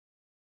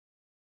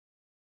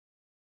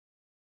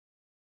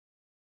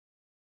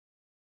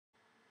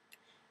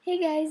Hey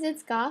guys,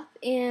 it's Goth,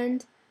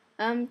 and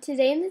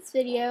today in this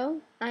video,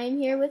 I'm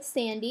here with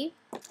Sandy,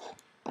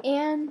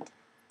 and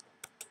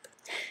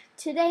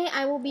today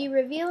I will be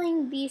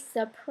revealing the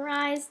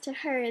surprise to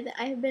her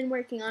that I have been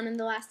working on in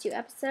the last 2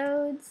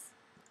 episodes,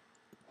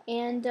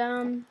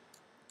 and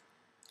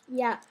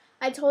yeah,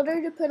 I told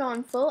her to put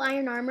on full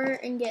iron armor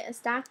and get a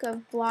stack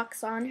of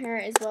blocks on her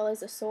as well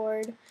as a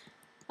sword,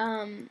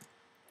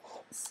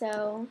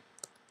 so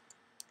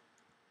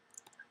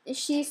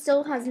she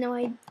still has no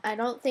idea. I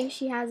don't think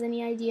she has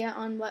any idea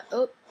on what,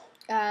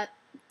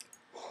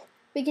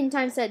 we can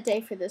time set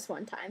day for this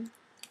one time.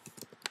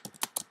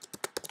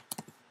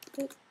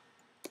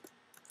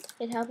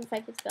 It'd help if I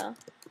could spell.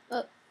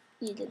 Oh,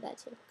 you did that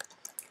too.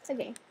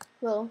 Okay,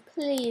 well,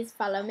 please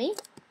follow me.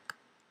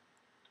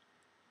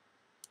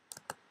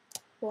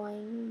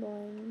 Boing,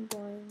 boing,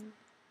 boing.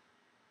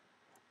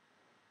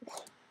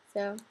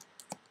 So,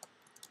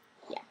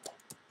 yeah.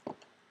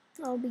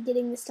 I'll be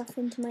getting the stuff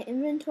into my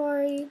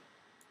inventory.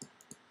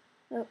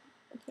 Oh,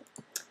 okay.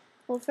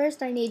 Well,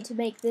 first I need to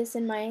make this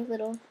in my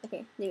little...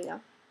 Okay, there we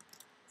go.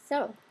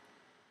 So,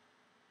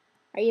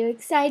 are you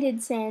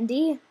excited,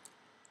 Sandy?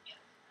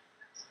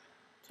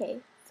 Okay,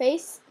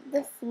 face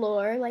the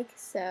floor like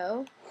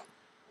so.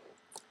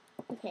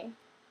 Okay,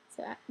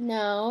 so,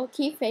 no,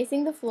 keep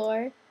facing the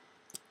floor.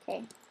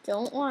 Okay,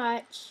 don't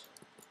watch.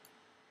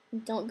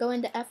 Don't go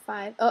into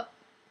F5. Oh,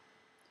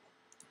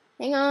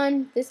 hang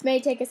on. This may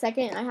take a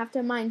second. I have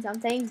to mine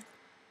something.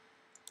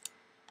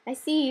 I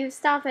see you.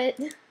 Stop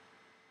it.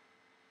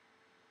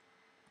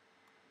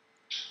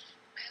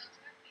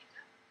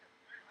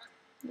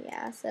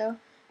 Yeah, so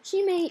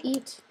she may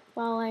eat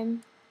while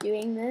I'm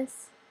doing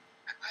this.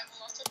 I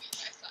will also be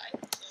my side.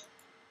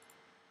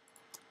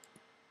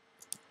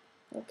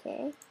 So.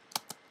 Okay.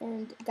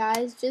 And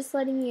guys, just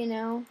letting you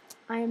know,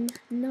 I'm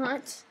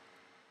not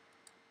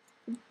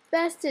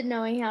best at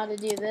knowing how to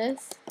do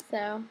this,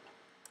 so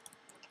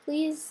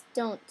please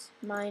don't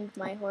mind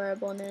my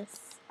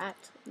horribleness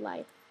at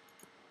life.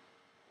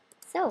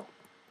 So,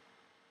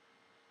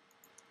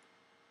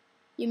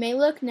 you may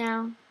look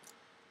now.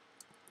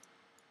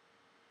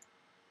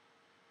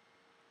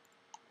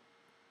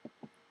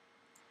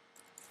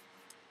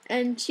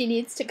 And she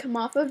needs to come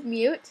off of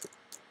mute.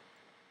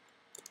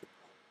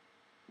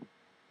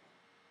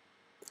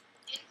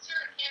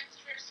 Insert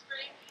hamster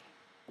screaming.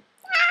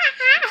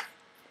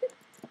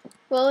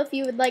 Well, if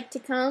you would like to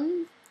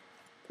come,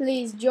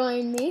 please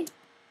join me.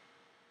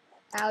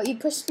 Ow, you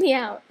pushed me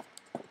out.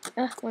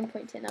 Ugh,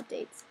 1.10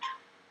 updates.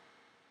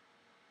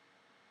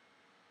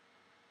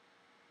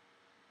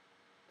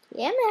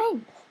 Come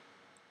on.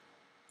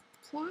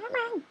 Come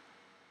on.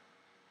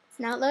 It's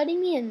not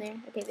loading me in there.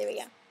 Okay, there we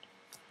go.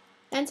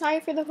 And sorry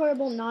for the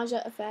horrible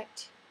nausea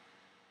effect.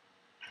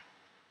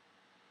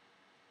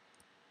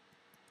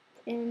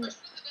 And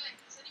Question of the day: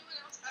 has anyone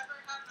else ever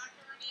had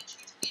macaroni and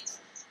cheese pizza?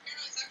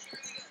 Apparently, it's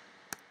actually really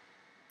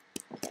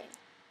good. okay.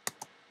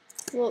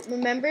 Well,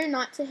 remember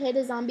not to hit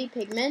a zombie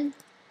pigman.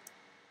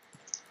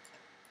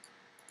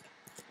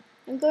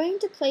 I'm going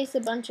to place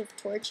a bunch of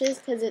torches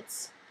because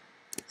it's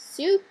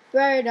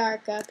super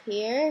dark up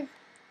here.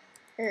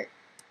 Yeah.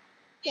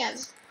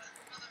 Yes, but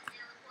now that we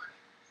are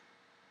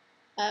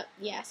recording.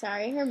 Yeah,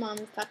 sorry, her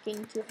mom's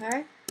talking to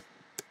her.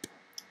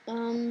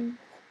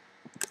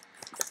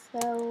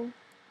 So...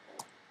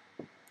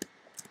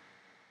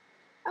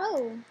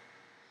 Oh.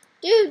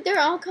 Dude, they're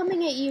all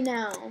coming at you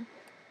now.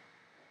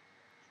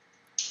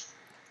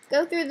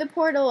 Go through the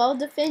portal, I'll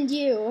defend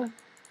you.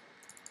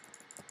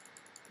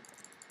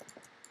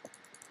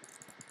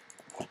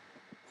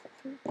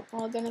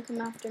 All gonna come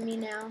after me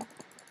now.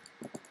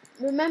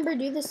 Remember,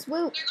 do the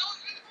swoop. They're going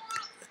through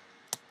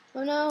the portal!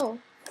 Oh no.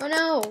 Oh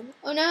no.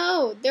 Oh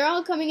no. They're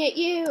all coming at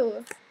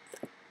you.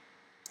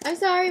 I'm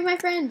sorry, my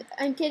friend.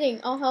 I'm kidding.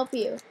 I'll help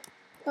you.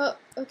 Oh,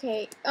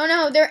 okay. Oh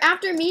no, they're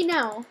after me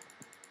now.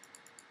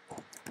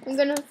 I'm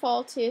gonna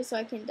fall too so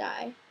I can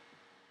die.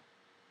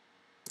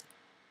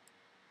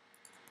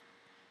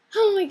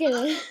 Oh my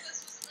goodness. This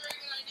was a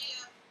very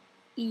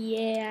good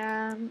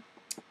idea.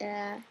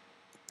 Yeah.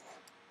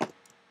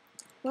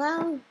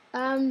 Well,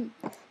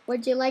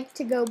 would you like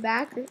to go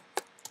back?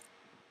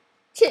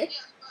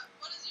 Yes, but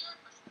what is your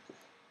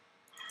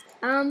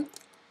question?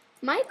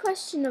 My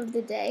question of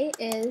the day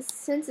is,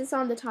 since it's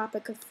on the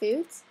topic of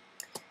foods,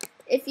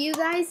 if you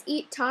guys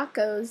eat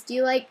tacos, do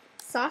you like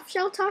soft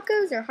shell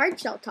tacos or hard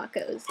shell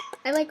tacos?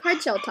 I like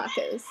hard shell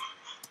tacos.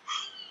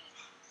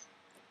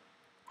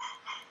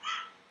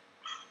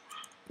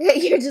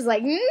 You're just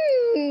like,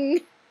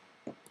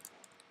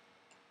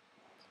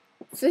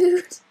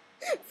 food,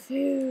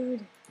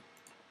 food.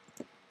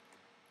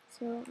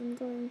 So I'm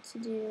going to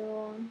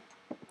do,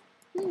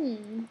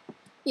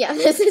 yeah,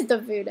 this is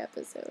the food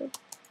episode.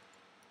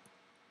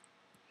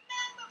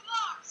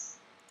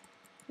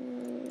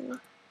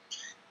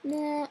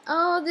 Nah.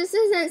 Oh, this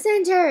isn't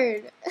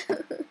centered. You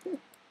can't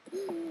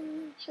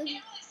really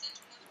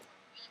center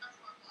another portal. There are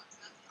 4 blocks,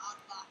 and that's an odd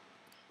block.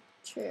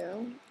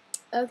 True.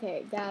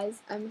 Okay,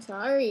 guys, I'm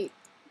sorry.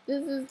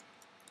 This is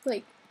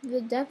like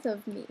the death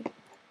of me.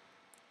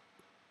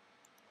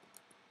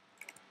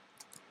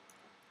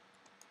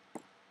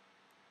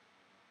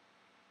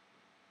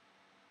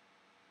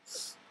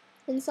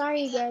 And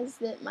sorry you guys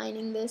that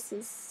mining this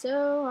is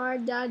so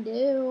hard to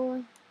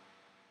do.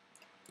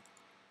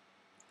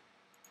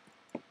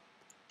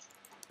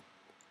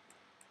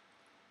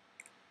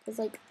 Because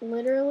like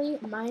literally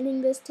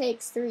mining this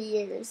takes 3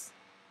 years.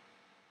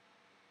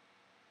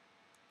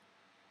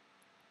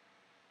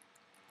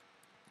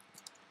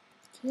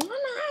 Come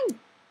on!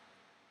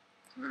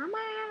 Come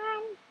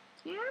on!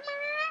 Come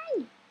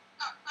on!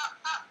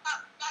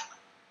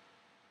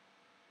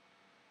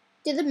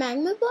 Did the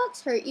magma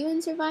blocks hurt you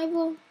in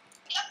survival?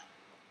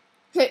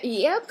 Yep.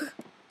 Yep. One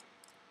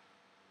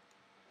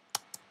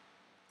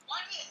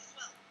hit as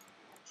well.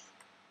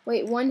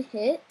 Wait, 1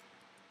 hit?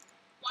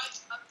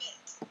 Quite a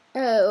bit.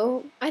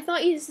 Oh, I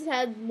thought you just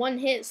had 1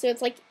 hit, so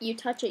it's like you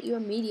touch it, you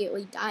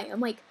immediately die. I'm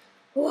like,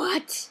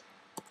 what?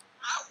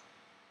 Ow.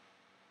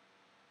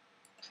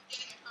 I'm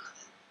getting in front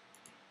of it.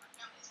 My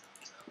family's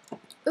home,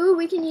 so. Ooh,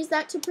 we can use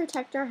that to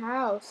protect our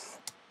house.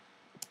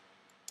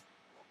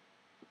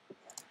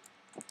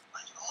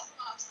 Like all the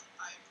mobs on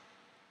fire.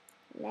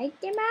 Like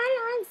the man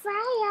on fire.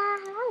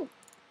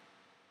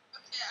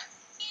 Okay, I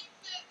think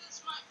that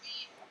this might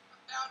be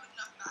about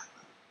enough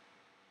magma.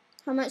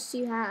 How much do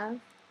you have?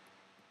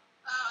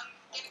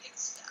 Getting it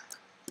stacked.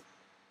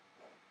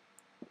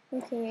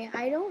 Okay,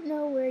 I don't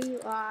know where you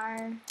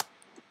are.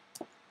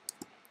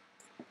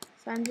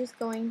 So I'm just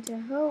going to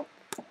hope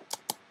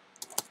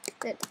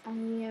that I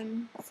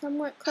am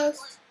somewhat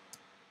close.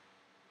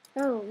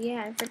 Oh,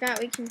 yeah, I forgot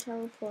we can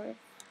teleport.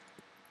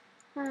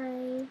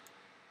 Hi.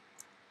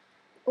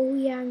 Oh,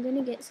 yeah, I'm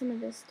gonna get some of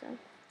this stuff.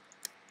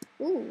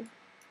 Ooh.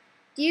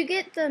 Do you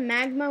get the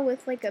magma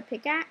with, like, a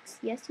pickaxe?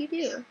 Yes, you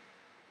do.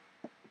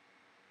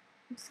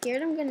 I'm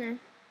scared I'm gonna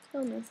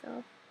kill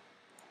myself.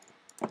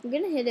 I'm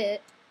gonna hit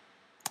it.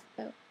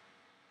 Oh.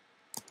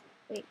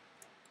 Wait.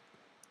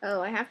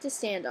 Oh, I have to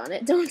stand on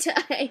it, don't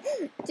I?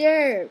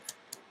 Derp.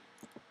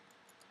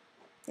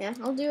 Yeah,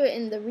 I'll do it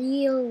in the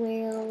real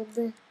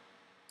world.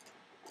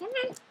 Come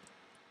on.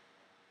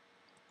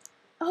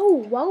 Oh,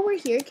 while we're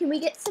here, can we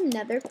get some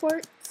nether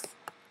quartz?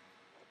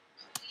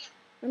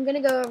 I'm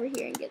gonna go over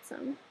here and get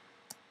some.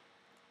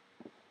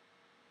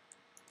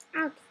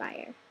 Out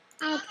fire.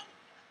 Out.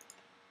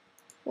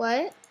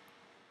 What?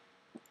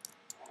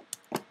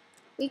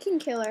 We can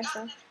kill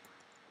ourselves.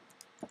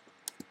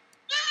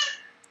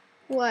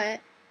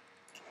 What?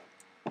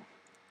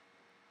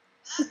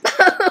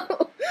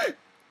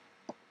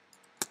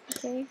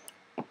 Okay.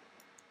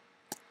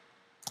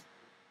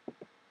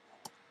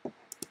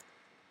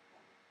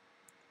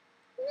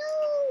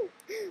 No!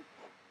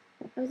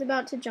 I was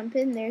about to jump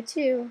in there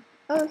too.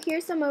 Oh,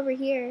 here's some over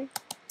here.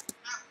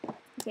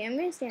 Okay, I'm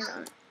gonna stand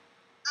on it.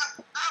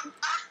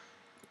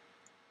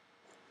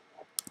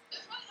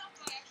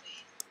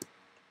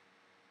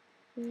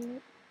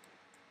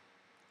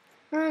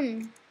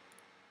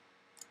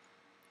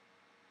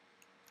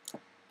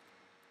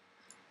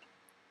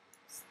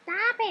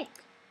 Stop it!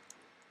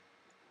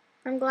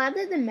 I'm glad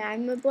that the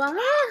magma block.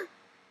 Ah!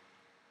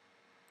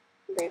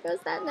 There goes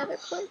that nether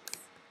quartz.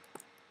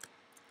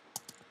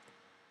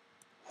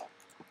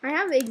 I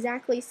have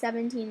exactly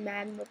 17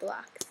 magma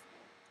blocks.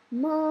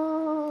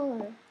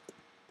 More!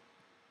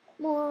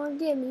 More,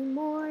 give me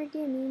more,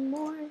 give me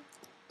more.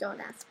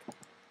 Don't ask.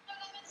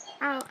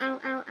 Ow, ow,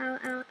 ow, ow,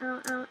 ow,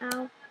 ow, ow,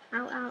 ow.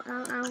 Ow, ow,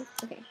 ow, ow.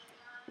 Okay.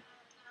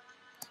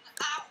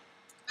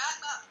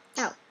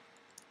 Ow.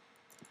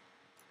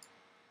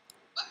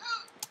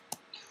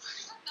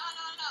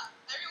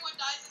 Everyone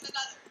dies in the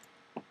nether.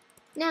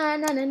 Na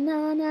na na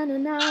na na na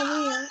na. We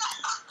are.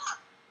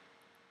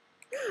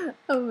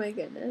 Oh my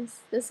goodness.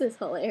 This is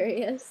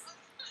hilarious.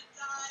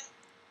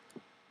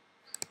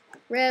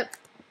 Rip.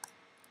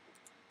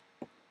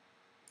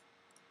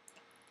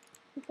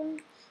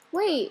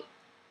 Wait.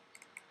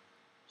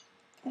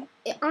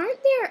 Aren't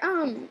there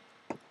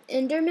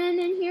Endermen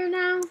in here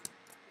now?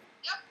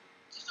 Yep.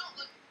 Just don't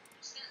look.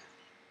 Just stare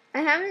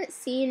at me. I haven't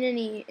seen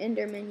any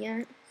Endermen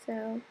yet,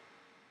 so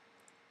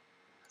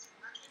That's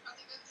actually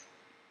probably a good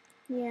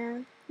thing.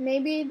 yeah.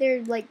 Maybe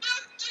they're like.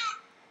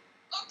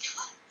 Oh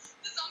god,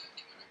 the zombie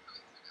people are coming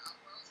through the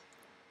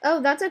outworld.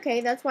 Oh, that's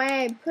okay. That's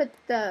why I put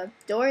the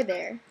door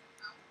there.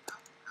 Ow, ow,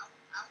 ow,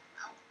 ow,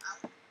 ow,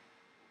 ow.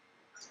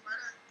 That's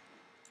murder.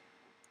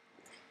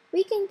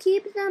 We can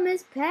keep them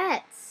as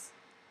pets.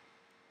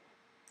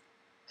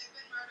 They've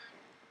been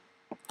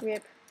murdered.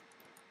 Rip.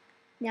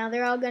 Now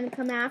they're all gonna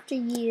come after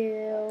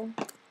you.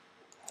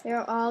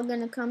 They're all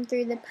gonna come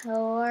through the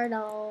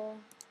portal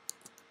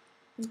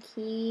and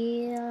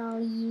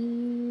kill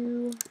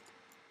you.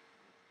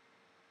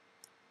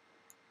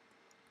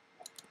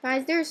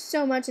 Guys, there's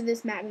so much of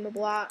this magma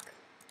block.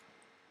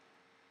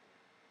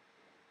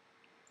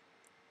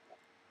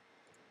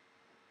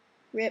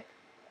 Rip.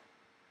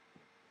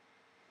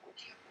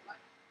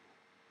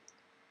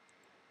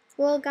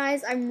 Well,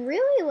 guys, I'm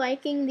really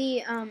liking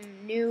the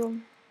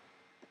new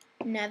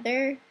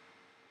Nether.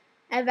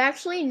 I've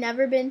actually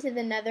never been to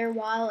the Nether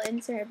while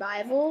in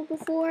survival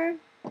before.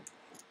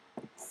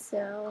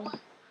 So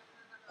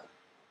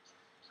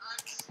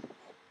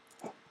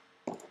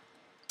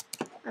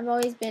I've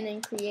always been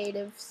in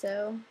creative,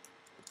 so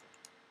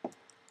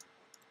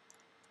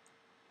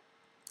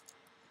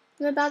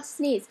I'm about to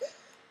sneeze.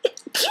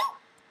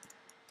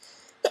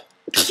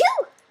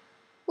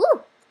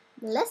 Woo!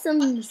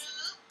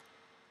 Blessums.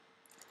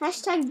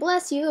 Hashtag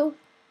bless you.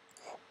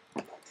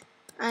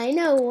 I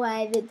know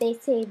why that they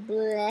say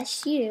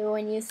bless you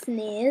when you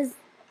sneeze.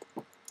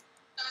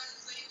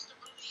 Because I used to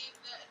believe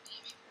that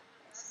naming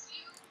could bless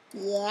you.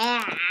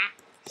 Yeah.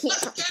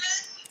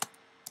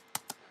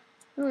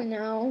 Oh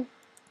no.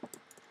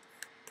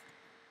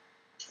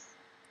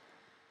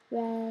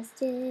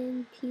 Rest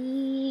in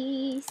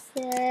pieces.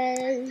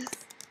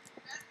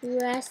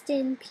 Rest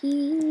in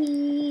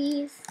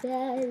pieces.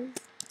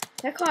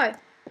 That car.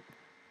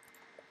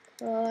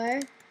 Car.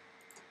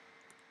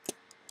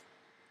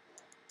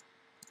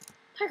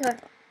 Parkour.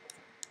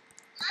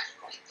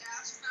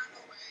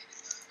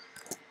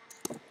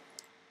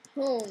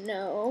 Oh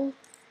no.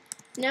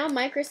 Now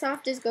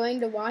Microsoft is going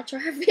to watch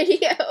our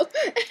video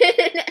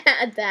and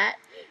add that.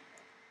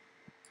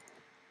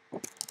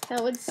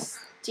 That would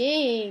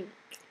stink.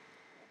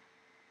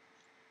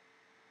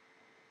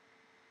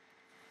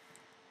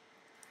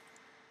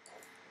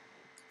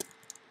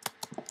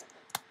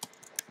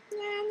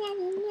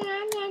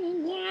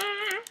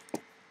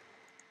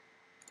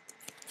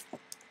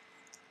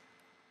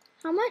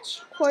 How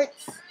much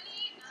quartz?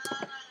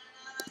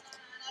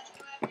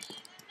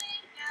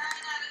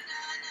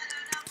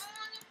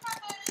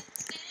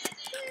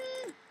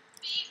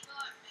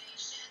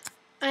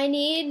 I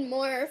need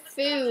more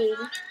food.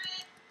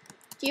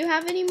 Do you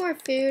have any more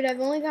food? I've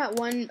only got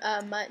one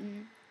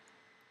mutton.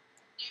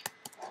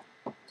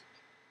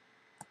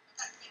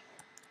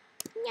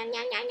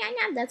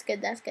 That's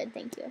good,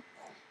 thank you.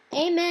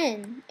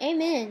 Amen.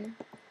 Amen.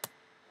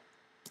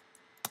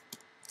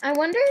 I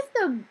wonder if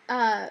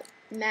the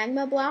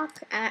magma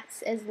block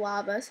acts as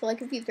lava. So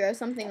like if you throw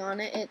something on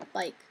it, it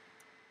like,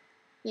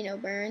 you know,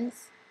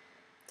 burns.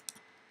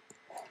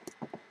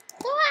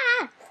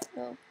 Ah!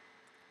 Oh.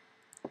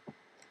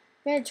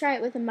 I'm gonna try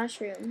it with a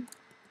mushroom.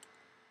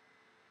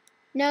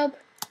 Nope.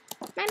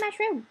 My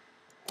mushroom.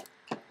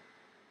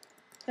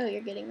 Oh,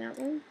 you're getting that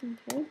one?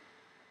 Okay.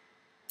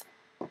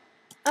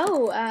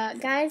 Oh,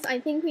 guys, I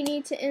think we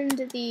need to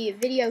end the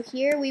video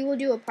here. We will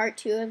do a part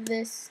 2 of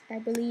this, I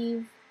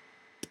believe.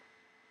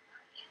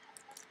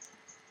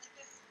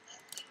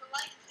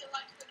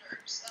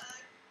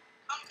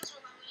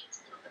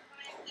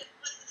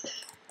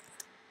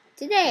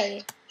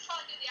 Today.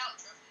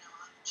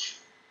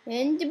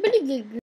 And